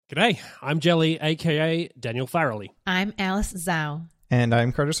G'day, I'm Jelly, aka Daniel Farrelly. I'm Alice Zhao. And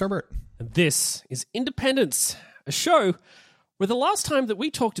I'm Curtis Herbert. And this is Independence, a show where the last time that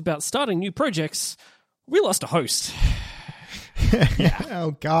we talked about starting new projects, we lost a host. Yeah.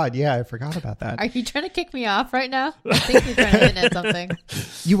 Oh, God, yeah, I forgot about that. Are you trying to kick me off right now? I think you're trying to hint at something.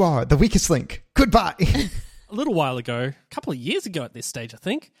 You are the weakest link. Goodbye. A little while ago, a couple of years ago at this stage, I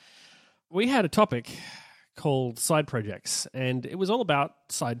think, we had a topic called side projects, and it was all about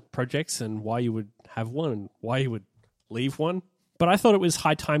side projects and why you would have one and why you would leave one. But I thought it was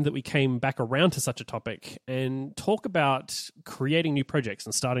high time that we came back around to such a topic and talk about creating new projects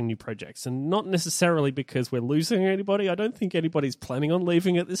and starting new projects, and not necessarily because we're losing anybody. I don't think anybody's planning on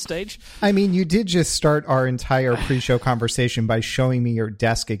leaving at this stage. I mean, you did just start our entire pre-show conversation by showing me your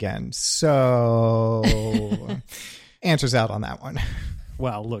desk again. So, answers out on that one.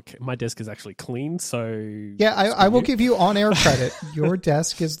 Well, look, my desk is actually clean, so... Yeah, I will give you on-air credit. Your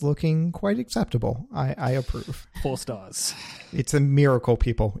desk is looking quite acceptable. I approve. 4 stars. It's a miracle,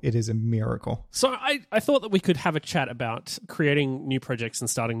 people. It is a miracle. So I thought that we could have a chat about creating new projects and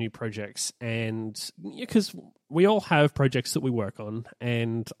starting new projects, and because we all have projects that we work on,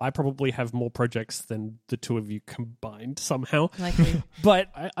 and I probably have more projects than the two of you combined somehow. Likely.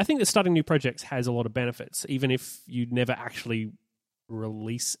 But I think that starting new projects has a lot of benefits, even if you never actually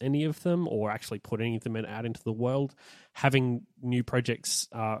release any of them or actually put any of them out into the world. Having new projects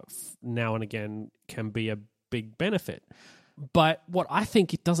now and again can be a big benefit. But what I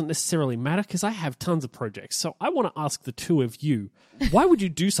think, it doesn't necessarily matter, because I have tons of projects. So I want to ask the two of you, why would you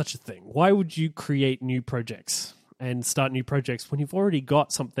do such a thing? Why would you create new projects and start new projects when you've already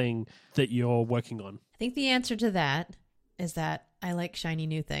got something that you're working on? I think the answer to that is that I like shiny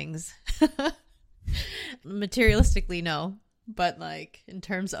new things. Materialistically, no. But like in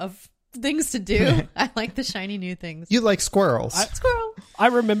terms of things to do, I like the shiny new things. You like squirrels. Squirrel. I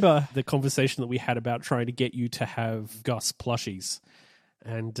remember the conversation that we had about trying to get you to have Gus plushies,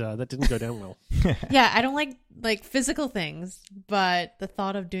 and that didn't go down well. Yeah, I don't like physical things, but the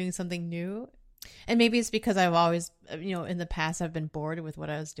thought of doing something new, and maybe it's because I've always, in the past I've been bored with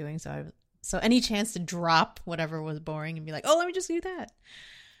what I was doing, so any chance to drop whatever was boring and be like, oh, let me just do that.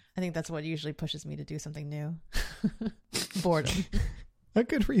 I think that's what usually pushes me to do something new. Boredom. A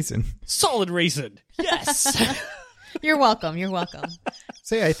good reason. Solid reason. Yes. You're welcome. You're welcome.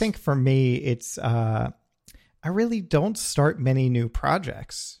 See, I think for me, it's I really don't start many new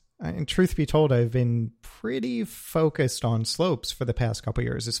projects. And truth be told, I've been pretty focused on slopes for the past couple of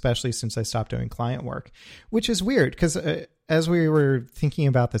years, especially since I stopped doing client work, which is weird because as we were thinking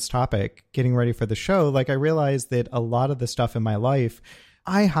about this topic, getting ready for the show, I realized that a lot of the stuff in my life,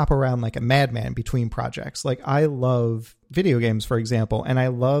 I hop around like a madman between projects. I love video games, for example, and I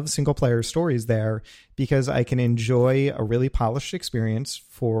love single player stories there because I can enjoy a really polished experience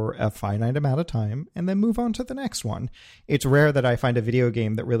for a finite amount of time and then move on to the next one. It's rare that I find a video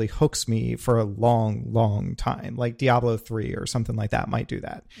game that really hooks me for a long, long time, like Diablo 3 or something like that might do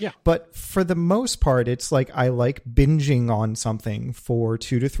that. Yeah. But for the most part, it's I like binging on something for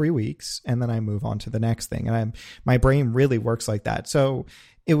 2 to 3 weeks and then I move on to the next thing. And my brain really works like that. So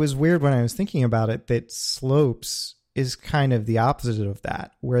it was weird when I was thinking about it that Slopes is kind of the opposite of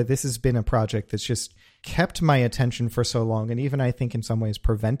that, where this has been a project that's just kept my attention for so long, and even I think in some ways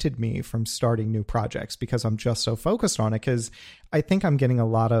prevented me from starting new projects because I'm just so focused on it, because I think I'm getting a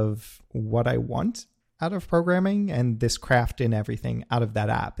lot of what I want out of programming and this craft and everything out of that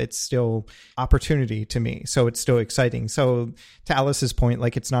app. It's still opportunity to me, so it's still exciting. So to Alice's point,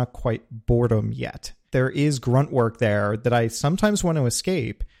 it's not quite boredom yet. There is grunt work there that I sometimes want to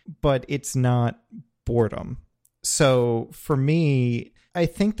escape, but it's not boredom. So for me, I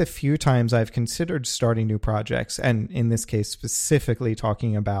think the few times I've considered starting new projects, and in this case specifically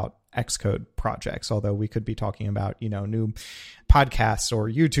talking about Xcode projects, although we could be talking about, new podcasts or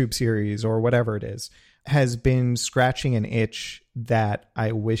YouTube series or whatever it is, has been scratching an itch that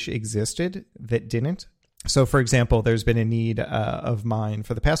I wish existed that didn't. So, for example, there's been a need of mine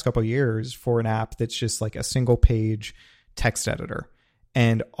for the past couple of years for an app that's just a single page text editor.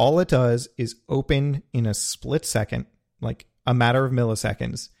 And all it does is open in a split second, a matter of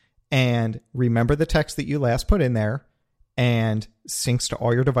milliseconds, and remember the text that you last put in there and syncs to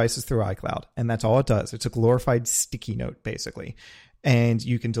all your devices through iCloud. And that's all it does. It's a glorified sticky note, basically. And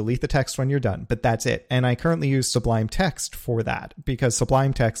you can delete the text when you're done, but that's it. And I currently use Sublime Text for that because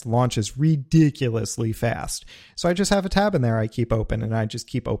Sublime Text launches ridiculously fast. So I just have a tab in there I keep open and I just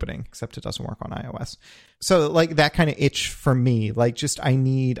keep opening, except it doesn't work on iOS. So that kind of itch for me, I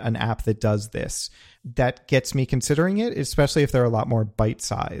need an app that does this. That gets me considering it, especially if they're a lot more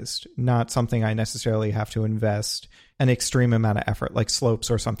bite-sized, not something I necessarily have to invest an extreme amount of effort, like slopes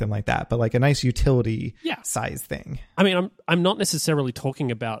or something like that, but like a nice utility Yeah. size thing. I mean, I'm not necessarily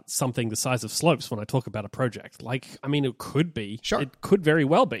talking about something the size of Slopes when I talk about a project. Like, I mean, it could be. Sure. It could very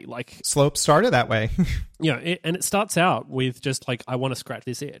well be. Like, Slopes started that way. and it starts out with just like, I want to scratch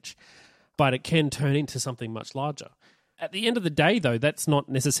this itch, but it can turn into something much larger. At the end of the day, though, that's not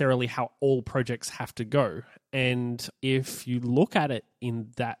necessarily how all projects have to go. And if you look at it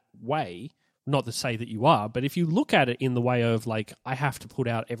in that way, not to say that you are, but if you look at it in the way of like, I have to put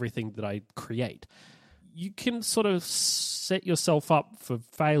out everything that I create, you can sort of set yourself up for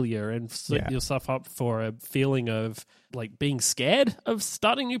failure and set yourself up for a feeling of like being scared of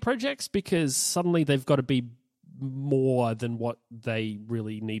starting new projects because suddenly they've got to be more than what they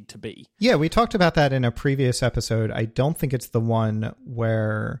really need to be. Yeah, we talked about that in a previous episode. I don't think it's the one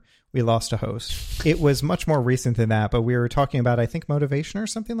where we lost a host. It was much more recent than that, but we were talking about, I think, motivation or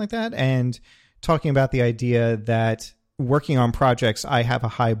something like that, and talking about the idea that working on projects, I have a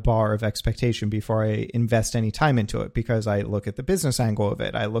high bar of expectation before I invest any time into it because I look at the business angle of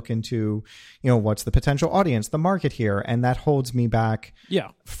it. I look into, what's the potential audience, the market here, and that holds me back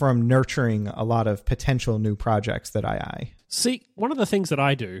from nurturing a lot of potential new projects that I eye. See, one of the things that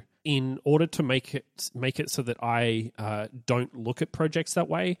I do in order to make it so that I don't look at projects that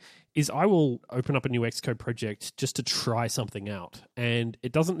way is I will open up a new Xcode project just to try something out. And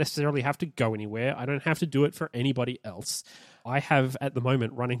it doesn't necessarily have to go anywhere. I don't have to do it for anybody else. I have, at the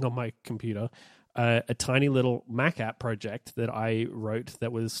moment, running on my computer, a tiny little Mac app project that I wrote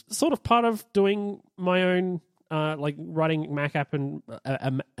that was sort of part of doing my own like writing Mac app and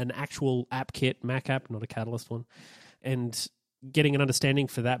an actual app kit Mac app, not a Catalyst one. And getting an understanding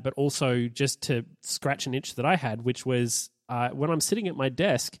for that, but also just to scratch an itch that I had, which was when I'm sitting at my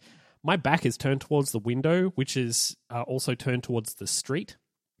desk, my back is turned towards the window, which is also turned towards the street,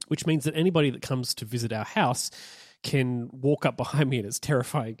 which means that anybody that comes to visit our house can walk up behind me, and it's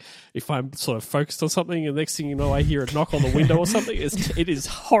terrifying if I'm sort of focused on something and next thing you know I hear a knock on the window or something. It is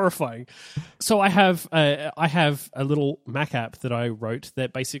horrifying. So I have a little Mac app that I wrote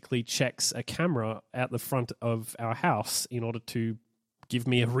that basically checks a camera at the front of our house in order to give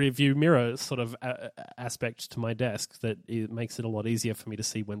me a rear view mirror sort of aspect to my desk that it makes it a lot easier for me to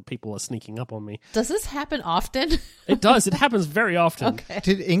see when people are sneaking up on me. Does this happen often? It does. It happens very often. Okay.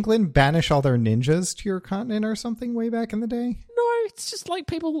 Did England banish all their ninjas to your continent or something way back in the day? No, it's just like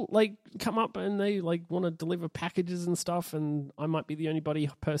people like come up and they like want to deliver packages and stuff, and I might be the only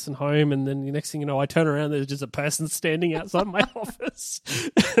person home, and then the next thing you know, I turn around, there's just a person standing outside my office.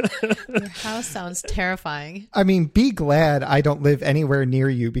 Your house sounds terrifying. I mean, be glad I don't live anywhere near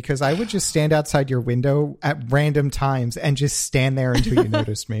you, because I would just stand outside your window at random times and just stand there until you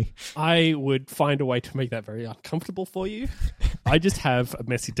noticed me. I would find a way to make that very uncomfortable for you. I just have a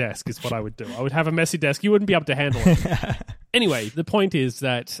messy desk is what I would do. I would have a messy desk. You wouldn't be able to handle it. Anyway, the point is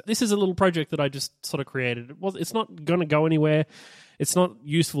that this is a little project that I just sort of created. It's not going to go anywhere. It's not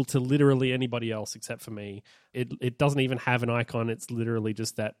useful to literally anybody else except for me. It doesn't even have an icon. It's literally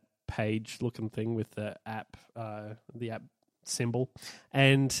just that page looking thing with the app symbol,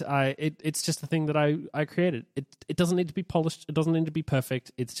 and it's just a thing that I created. It doesn't need to be polished. It doesn't need to be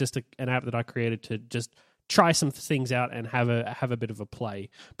perfect. It's just an app that I created to just try some things out and have a bit of a play,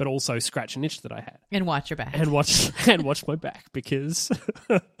 but also scratch an itch that I had and watch your back and watch my back, because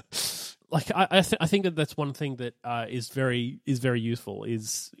like I think that that's one thing that is very useful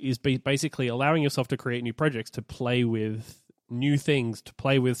is basically allowing yourself to create new projects, to play with new things, to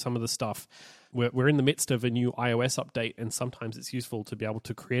play with some of the stuff. We're in the midst of a new iOS update, and sometimes it's useful to be able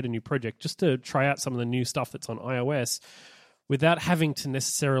to create a new project just to try out some of the new stuff that's on iOS without having to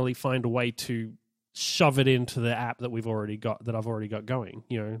necessarily find a way to shove it into the app that I've already got going.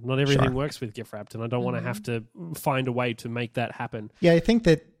 Not everything works with GIF wrapped, and I don't want to have to find a way to make that happen. Yeah, I think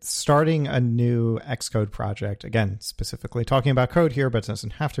that starting a new Xcode project, again, specifically talking about code here, but it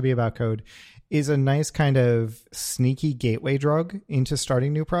doesn't have to be about code, is a nice kind of sneaky gateway drug into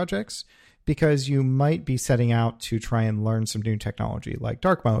starting new projects, because you might be setting out to try and learn some new technology like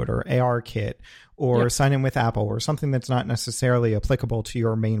dark mode or ARKit or sign in with Apple or something that's not necessarily applicable to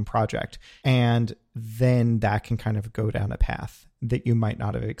your main project. And then that can kind of go down a path that you might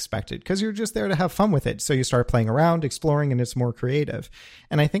not have expected, because you're just there to have fun with it. So you start playing around, exploring, and it's more creative.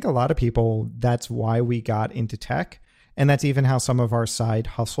 And I think a lot of people, that's why we got into tech. And that's even how some of our side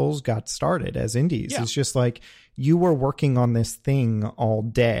hustles got started as indies. Yeah. It's just like you were working on this thing all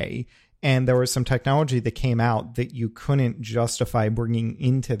day, and there was some technology that came out that you couldn't justify bringing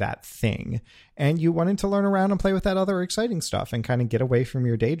into that thing. And you wanted to learn around and play with that other exciting stuff and kind of get away from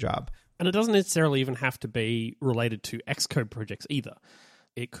your day job. And it doesn't necessarily even have to be related to Xcode projects either.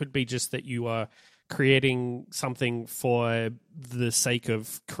 It could be just that you are creating something for the sake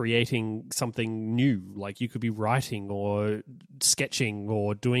of creating something new. Like you could be writing or sketching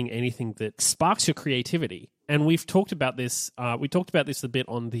or doing anything that sparks your creativity. And we've talked about this. We talked about this a bit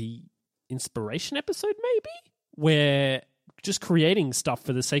on the inspiration episode, maybe, where just creating stuff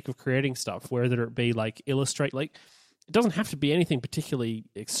for the sake of creating stuff, whether it be like illustrate, like it doesn't have to be anything particularly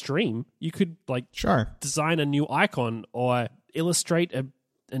extreme. You could like design a new icon or illustrate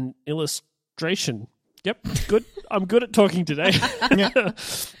an illustration. Yep, good. I'm good at talking today.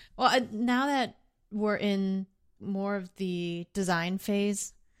 Well, now that we're in more of the design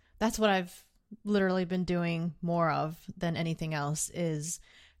phase, that's what I've literally been doing more of than anything else, is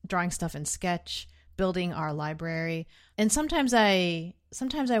drawing stuff in Sketch, building our library. And sometimes I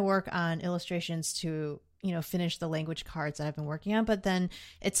work on illustrations to, you know, finish the language cards that I've been working on, but then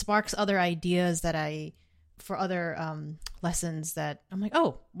it sparks other ideas for other lessons that I'm like,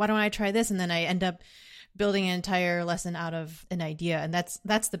 oh, why don't I try this? And then I end up building an entire lesson out of an idea. And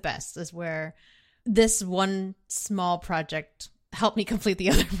that's the best, is where this one small project helped me complete the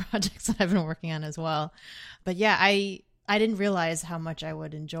other projects that I've been working on as well. But yeah, I didn't realize how much I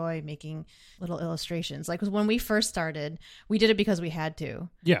would enjoy making little illustrations. Like when we first started, we did it because we had to.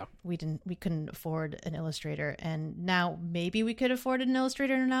 Yeah. We couldn't afford an illustrator. And now maybe we could afford an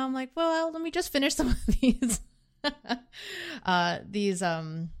illustrator. And now I'm like, well, let me just finish some of these.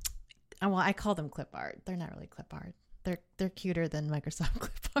 Well, I call them clip art. They're not really clip art. They're cuter than Microsoft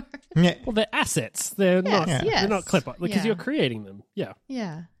clip art. Yeah. Well, they're assets. They're not clip art because you're creating them. Yeah.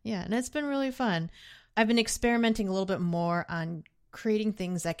 Yeah. Yeah. And it's been really fun. I've been experimenting a little bit more on creating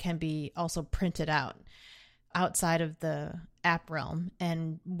things that can be also printed out outside of the app realm.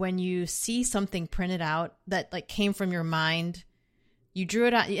 And when you see something printed out that like came from your mind, you drew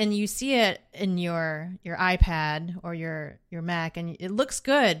it out and you see it in your iPad or your Mac and it looks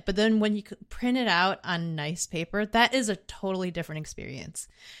good. But then when you print it out on nice paper, that is a totally different experience.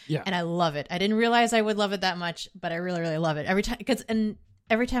 Yeah. And I love it. I didn't realize I would love it that much, but I really, really love it every time.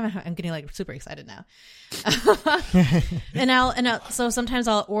 Every time I'm getting like super excited now. So sometimes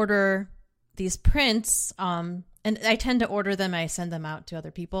I'll order these prints, and I tend to order them. I send them out to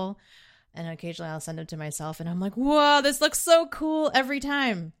other people, and occasionally I'll send them to myself. And I'm like, whoa, this looks so cool every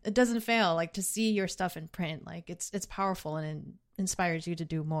time. It doesn't fail. Like to see your stuff in print, like it's powerful and it inspires you to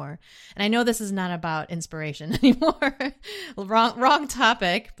do more. And I know this is not about inspiration anymore. wrong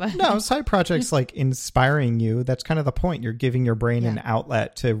topic, but no, side projects like inspiring you. That's kind of the point. You're giving your brain an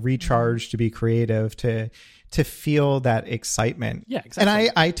outlet to recharge, to be creative, to feel that excitement. Yeah, exactly.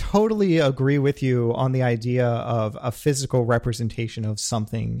 And I totally agree with you on the idea of a physical representation of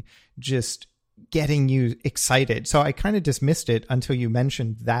something just getting you excited. So I kind of dismissed it until you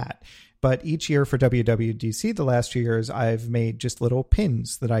mentioned that. But each year for WWDC, the last 2 years, I've made just little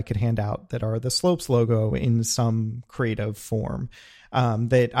pins that I could hand out that are the Slopes logo in some creative form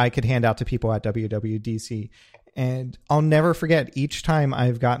that I could hand out to people at WWDC. And I'll never forget, each time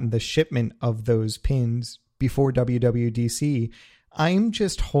I've gotten the shipment of those pins before WWDC, I'm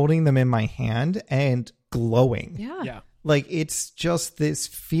just holding them in my hand and glowing. Yeah. Like, it's just this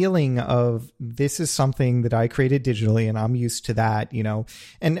feeling of this is something that I created digitally and I'm used to that, you know,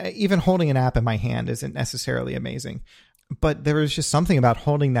 and even holding an app in my hand isn't necessarily amazing. But there is just something about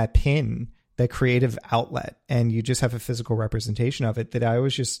holding that pin, that creative outlet, and you just have a physical representation of it that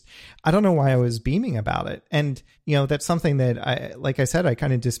I don't know why I was beaming about it. And, you know, that's something that like I said, I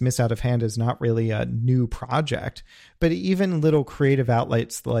kind of dismiss out of hand as not really a new project, but even little creative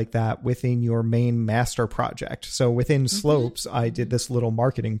outlets like that within your main master project. So within Slopes, I did this little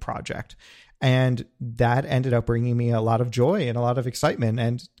marketing project, and that ended up bringing me a lot of joy and a lot of excitement,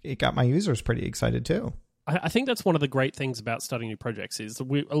 and it got my users pretty excited too. I think that's one of the great things about starting new projects is a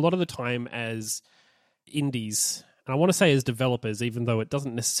lot of the time as indies, and I want to say as developers, even though it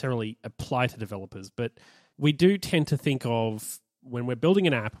doesn't necessarily apply to developers, but we do tend to think of when we're building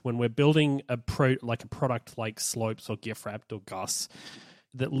an app, when we're building a product like Slopes or GIF-wrapped or Gus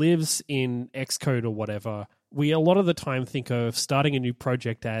that lives in Xcode or whatever, we a lot of the time think of starting a new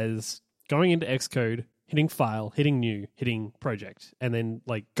project as going into Xcode, hitting file, hitting new, hitting project, and then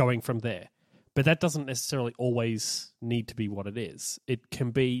like going from there. But that doesn't necessarily always need to be what it is. It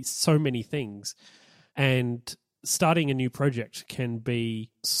can be so many things. And starting a new project can be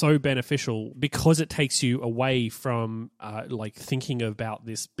so beneficial because it takes you away from like thinking about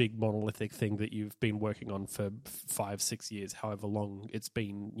this big monolithic thing that you've been working on for 5-6 years, however long it's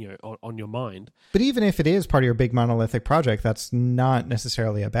been, you know, on your mind. But even if it is part of your big monolithic project, that's not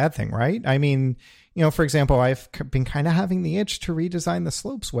necessarily a bad thing, right? I mean, you know, for example, I've been kind of having the itch to redesign the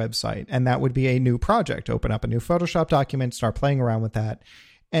Slopes website, and that would be a new project. Open up a new Photoshop document, start playing around with that.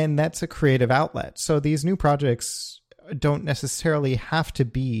 And that's a creative outlet. So these new projects don't necessarily have to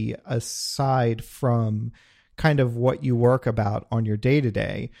be aside from kind of what you work about on your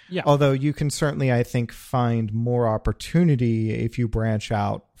day-to-day. Yeah. Although you can certainly, I think, find more opportunity if you branch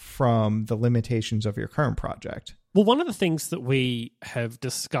out from the limitations of your current project. Well, one of the things that we have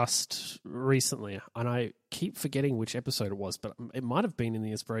discussed recently, and I keep forgetting which episode it was, but it might have been in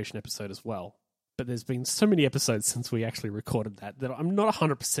the inspiration episode as well. But there's been so many episodes since we actually recorded that I'm not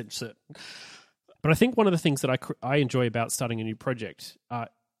 100% certain. But I think one of the things that I enjoy about starting a new project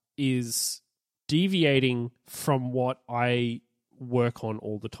is deviating from what I work on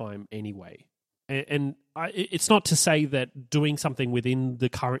all the time anyway. And it's not to say that doing something within the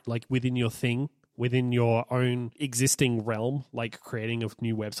current, like within your thing, within your own existing realm, like creating a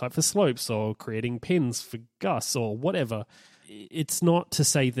new website for Slopes or creating pins for Gus or whatever, it's not to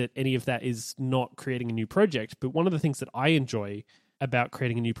say that any of that is not creating a new project. But one of the things that I enjoy about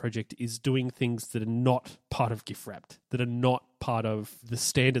creating a new project is doing things that are not part of GIF Wrapped, that are not part of the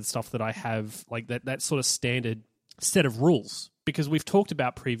standard stuff that I have, like that sort of standard set of rules. Because we've talked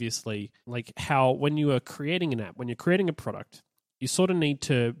about previously, like how when you are creating an app, when you're creating a product, you sort of need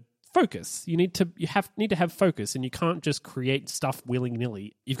to focus. You need to have focus, and you can't just create stuff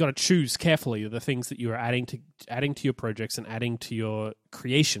willy-nilly. You've got to choose carefully the things that you are adding to your projects and adding to your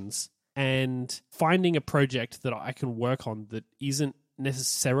creations. And finding a project that I can work on that isn't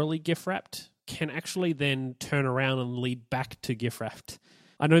necessarily GIF wrapped can actually then turn around and lead back to GIF wrapped.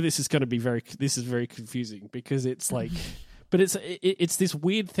 I know this is going to be very confusing because it's like, but it's this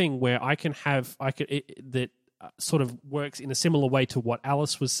weird thing where that sort of works in a similar way to what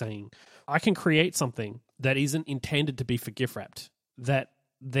Alice was saying. I can create something that isn't intended to be for GIF wrapped that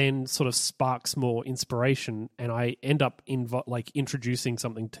then sort of sparks more inspiration, and I end up introducing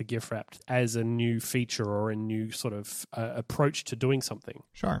something to GIF wrapped as a new feature or a new sort of approach to doing something.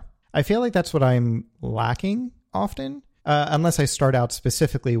 Sure. I feel like that's what I'm lacking often. Unless I start out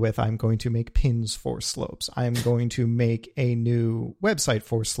specifically with, I'm going to make pins for Slopes. I'm going to make a new website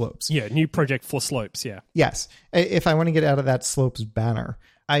for Slopes. Yeah, new project for Slopes, yeah. Yes. If I want to get out of that Slopes banner,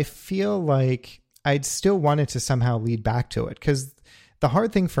 I feel like I'd still want it to somehow lead back to it. Because the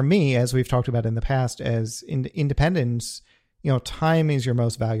hard thing for me, as we've talked about in the past, as independence, time is your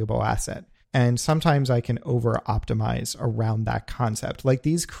most valuable asset. And sometimes I can over-optimize around that concept. Like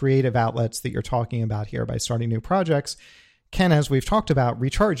these creative outlets that you're talking about here by starting new projects can, as we've talked about,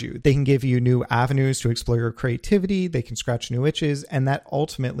 recharge you. They can give you new avenues to explore your creativity. They can scratch new itches, and that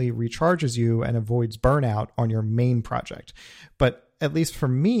ultimately recharges you and avoids burnout on your main project. But at least for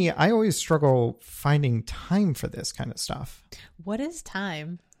me, I always struggle finding time for this kind of stuff. What is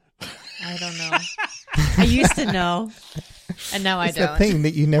time? I don't know. I used to know, and now I don't. It's that thing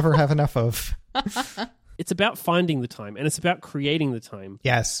that you never have enough of. It's about finding the time, and it's about creating the time.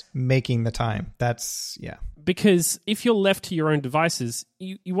 Yes, making the time. That's, yeah. Because if you're left to your own devices,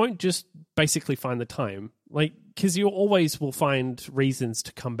 you won't just basically find the time. Like, because you always will find reasons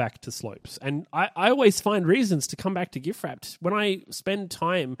to come back to Slopes. And I always find reasons to come back to GIF Wrapped. When I spend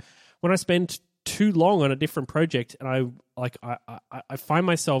too long on a different project, and I find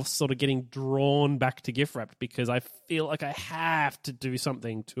myself sort of getting drawn back to GIF Wrapped because I feel like I have to do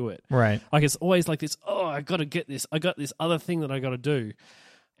something to it. Right. Like it's always like this, I got to get this. I got this other thing that I got to do.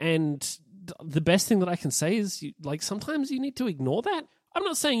 And the best thing that I can say is sometimes you need to ignore that. I'm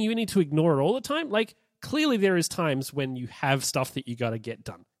not saying you need to ignore it all the time. Like clearly there is times when you have stuff that you got to get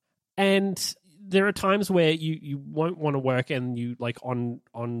done. And there are times where you won't want to work and you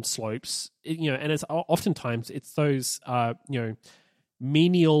on Slopes, and it's oftentimes it's those,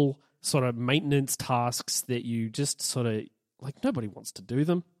 menial sort of maintenance tasks that you just sort of nobody wants to do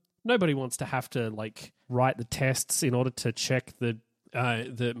them. Nobody wants to have to write the tests in order to check the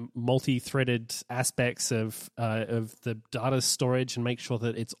multi-threaded aspects of the data storage and make sure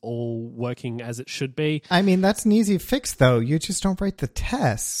that it's all working as it should be. I mean, that's an easy fix, though. You just don't write the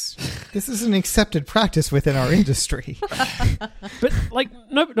tests. This is an accepted practice within our industry. But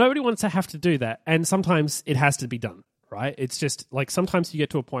nobody wants to have to do that, and sometimes it has to be done. Right? It's just sometimes you get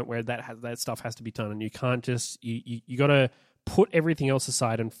to a point where that stuff has to be done, and you can't just you got to put everything else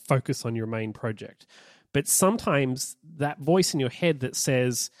aside and focus on your main project. But sometimes that voice in your head that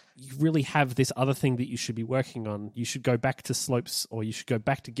says you really have this other thing that you should be working on, you should go back to Slopes, or you should go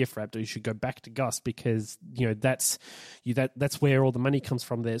back to GIF Wrapped, or you should go back to Gus because that's where all the money comes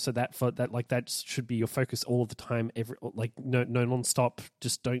from there. So that should be your focus all of the time. No nonstop.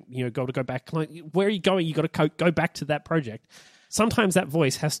 Just don't go back. Where are you going? You got to go back to that project. Sometimes that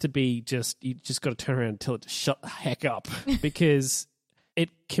voice has to be you just got to turn around and tell it to shut the heck up because it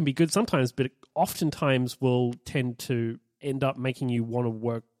can be good sometimes, but it oftentimes will tend to end up making you want to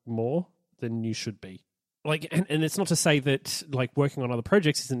work more than you should be. Like, and it's not to say that like working on other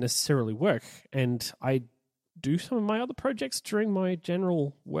projects isn't necessarily work. And I do some of my other projects during my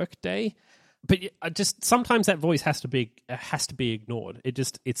general work day, but I just sometimes that voice has to be ignored.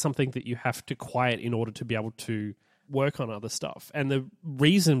 It's something that you have to quiet in order to be able to work on other stuff. And the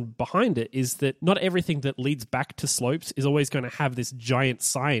reason behind it is that not everything that leads back to Slopes is always going to have this giant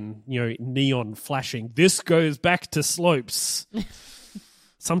sign, neon flashing. This goes back to Slopes.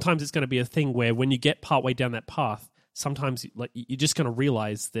 Sometimes it's going to be a thing where when you get partway down that path, sometimes like you're just going to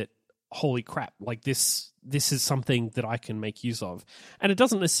realize that, holy crap, like this is something that I can make use of. And it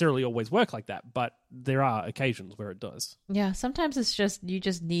doesn't necessarily always work like that, but there are occasions where it does. Yeah, sometimes it's just you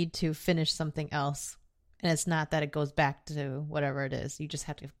just need to finish something else. And it's not that it goes back to whatever it is. You just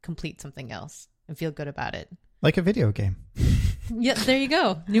have to complete something else and feel good about it. Like a video game. Yeah, there you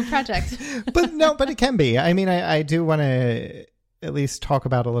go. New project. But it can be. I mean, I do want to at least talk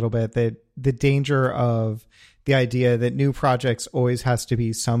about a little bit that the danger of the idea that new projects always has to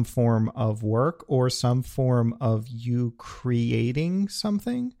be some form of work or some form of you creating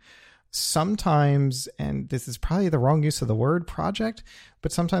something. Sometimes, and this is probably the wrong use of the word project,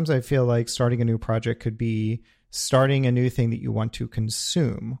 but sometimes I feel like starting a new project could be starting a new thing that you want to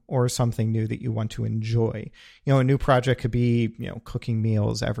consume or something new that you want to enjoy. A new project could be, cooking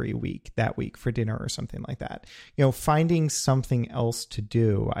meals every week, that week for dinner or something like that. Finding something else to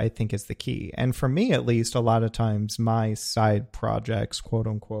do, I think, is the key. And for me, at least, a lot of times my side projects, quote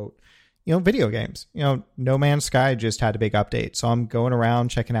unquote, video games. No Man's Sky just had a big update. So I'm going around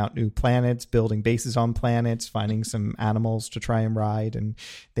checking out new planets, building bases on planets, finding some animals to try and ride. And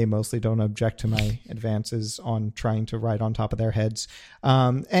they mostly don't object to my advances on trying to ride on top of their heads.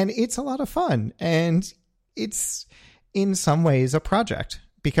 And it's a lot of fun. And it's in some ways a project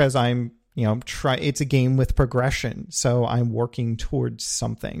because I'm, it's a game with progression. So I'm working towards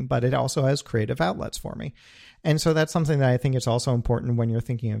something, but it also has creative outlets for me. And so that's something that I think is also important when you're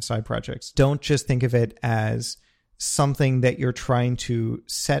thinking of side projects. Don't just think of it as something that you're trying to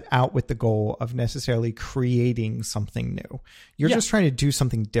set out with the goal of necessarily creating something new. You're just trying to do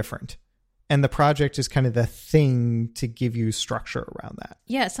something different. And the project is kind of the thing to give you structure around that.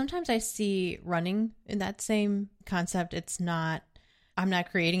 Yeah, sometimes I see running in that same concept. I'm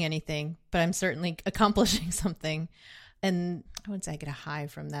not creating anything, but I'm certainly accomplishing something. And I wouldn't say I get a high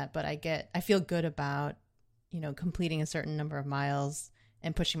from that, but I feel good about completing a certain number of miles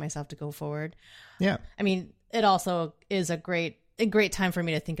and pushing myself to go forward. Yeah. I mean, it also is a great time for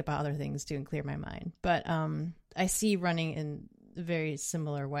me to think about other things too and clear my mind. But I see running in a very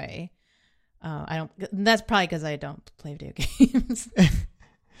similar way. That's probably because I don't play video games.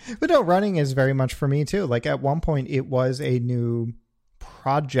 But no, running is very much for me too. Like at one point it was a new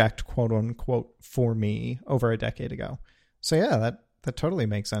project, quote unquote, for me over a decade ago. So yeah, that totally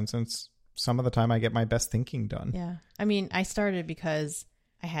makes sense. And it's some of the time I get my best thinking done. Yeah. I mean, I started because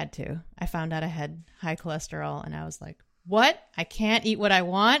I had to. I found out I had high cholesterol and I was like, what? I can't eat what I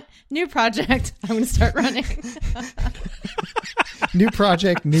want? New project. I'm going to start running. New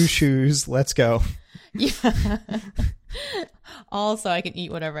project, new shoes. Let's go. Yeah. Also, I can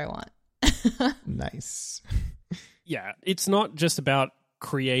eat whatever I want. Nice. Yeah. It's not just about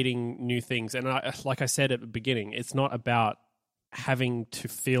creating new things. And like I said at the beginning, it's not about having to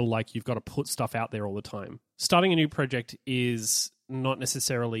feel like you've got to put stuff out there all the time. Starting a new project is not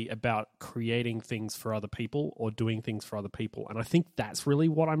necessarily about creating things for other people or doing things for other people. And I think that's really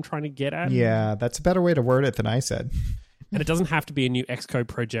what I'm trying to get at. Yeah, that's a better way to word it than I said. And it doesn't have to be a new Xcode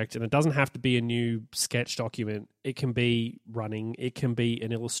project, and it doesn't have to be a new sketch document. It can be running. It can be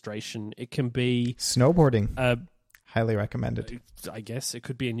an illustration. It can be snowboarding. Highly recommended. I guess it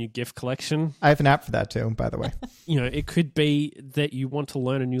could be a new gift collection. I have an app for that too, by the way. It could be that you want to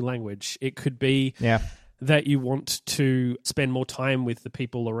learn a new language. It could be that you want to spend more time with the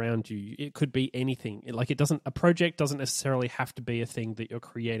people around you. It could be anything. A project doesn't necessarily have to be a thing that you're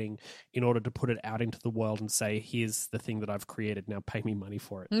creating in order to put it out into the world and say, here's the thing that I've created, now pay me money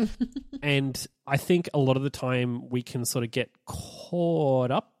for it. And I think a lot of the time we can sort of get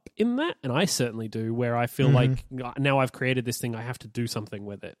caught up in that, and I certainly do, where I feel like now I've created this thing, I have to do something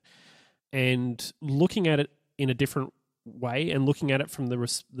with it. And looking at it in a different way and looking at it from the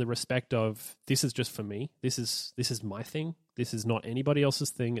respect of, this is just for me. This is my thing. This is not anybody else's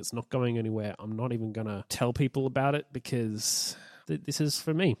thing. It's not going anywhere. I'm not even going to tell people about it because this is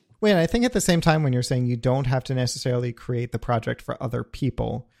for me. Wait, I think at the same time when you're saying you don't have to necessarily create the project for other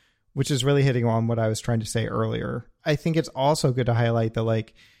people, which is really hitting on what I was trying to say earlier, I think it's also good to highlight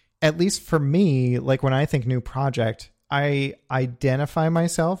that, at least for me, when I think new project, I identify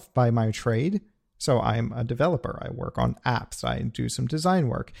myself by my trade. So I'm a developer. I work on apps. I do some design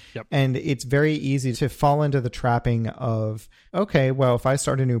work. Yep. And it's very easy to fall into the trapping of, okay, well, if I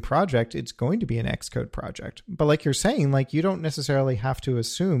start a new project, it's going to be an Xcode project. But like you're saying, like you don't necessarily have to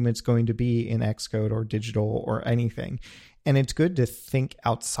assume it's going to be in Xcode or digital or anything. And it's good to think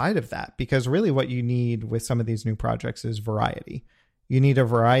outside of that, because really what you need with some of these new projects is variety. You need a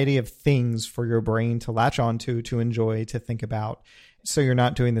variety of things for your brain to latch onto, to enjoy, to think about, so you're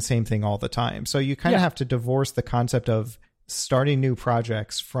not doing the same thing all the time. So you kind of have to divorce the concept of starting new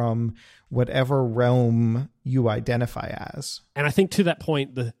projects from whatever realm you identify as. And I think to that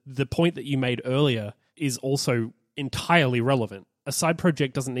point, the point that you made earlier is also entirely relevant. A side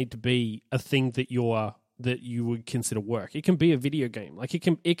project doesn't need to be a thing that you would consider work. It can be a video game. Like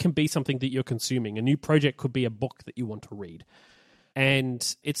it can be something that you're consuming. A new project could be a book that you want to read.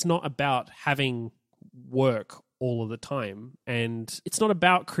 And it's not about having work all of the time. And it's not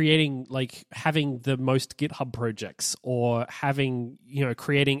about creating, like having the most GitHub projects or having,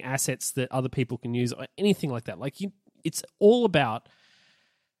 creating assets that other people can use or anything like that. Like it's all about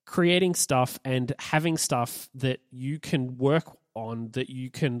creating stuff and having stuff that you can work on, that you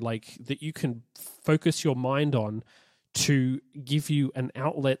can focus your mind on to give you an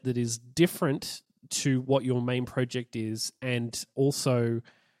outlet that is different to what your main project is, and also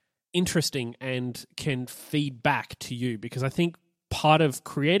interesting and can feed back to you. Because I think part of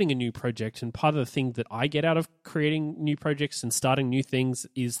creating a new project and part of the thing that I get out of creating new projects and starting new things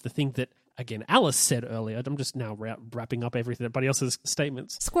is the thing that, again, Alice said earlier. I'm just now wrapping up everybody else's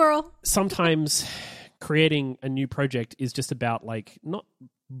statements. Squirrel. Sometimes creating a new project is just about like not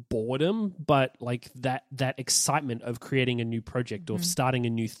boredom, but like that excitement of creating a new project or of starting a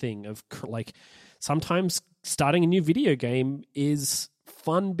new thing. Of like sometimes starting a new video game is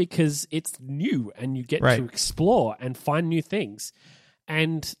fun because it's new and you get to explore and find new things.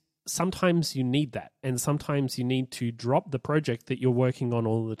 And sometimes you need that. And sometimes you need to drop the project that you're working on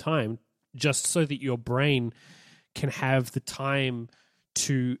all the time just so that your brain can have the time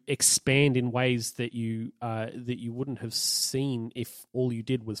to expand in ways that you wouldn't have seen if all you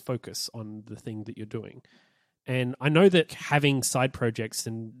did was focus on the thing that you're doing. And I know that having side projects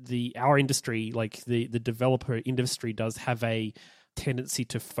and our industry, like the developer industry, does have a tendency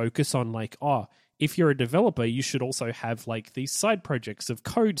to focus on like, if you're a developer, you should also have like these side projects of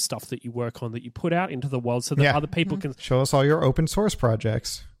code stuff that you work on that you put out into the world so that other people can show us all your open source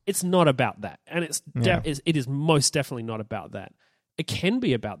projects. It's not about that. And it is most definitely not about that. It can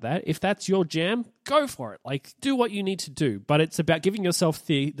be about that. If that's your jam, go for it. Like, do what you need to do. But it's about giving yourself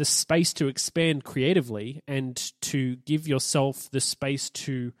the space to expand creatively and to give yourself the space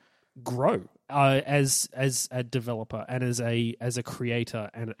to grow as a developer and as a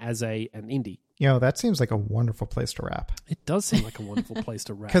creator and as an indie. That seems like a wonderful place to wrap. It does seem like a wonderful place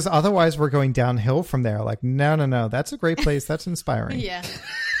to wrap. Because otherwise we're going downhill from there. Like, no. That's a great place. That's inspiring. Yeah.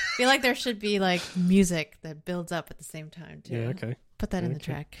 I feel like there should be like music that builds up at the same time too. Yeah, okay. Put that in the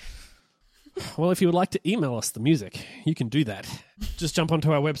track. Well, if you would like to email us the music, you can do that. Just jump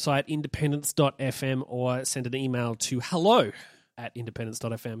onto our website, independence.fm, or send an email to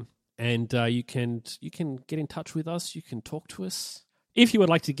hello@independence.fm. And you can get in touch with us. You can talk to us. If you would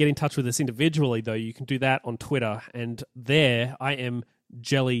like to get in touch with us individually, though, you can do that on Twitter. And there, I am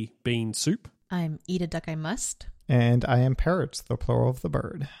Jelly Bean Soup. I'm Eat a Duck I Must. And I am Parrots, the plural of the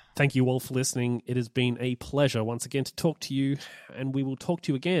bird. Thank you all for listening. It has been a pleasure once again to talk to you. And we will talk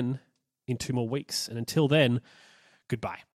to you again in 2 more weeks. And until then, goodbye.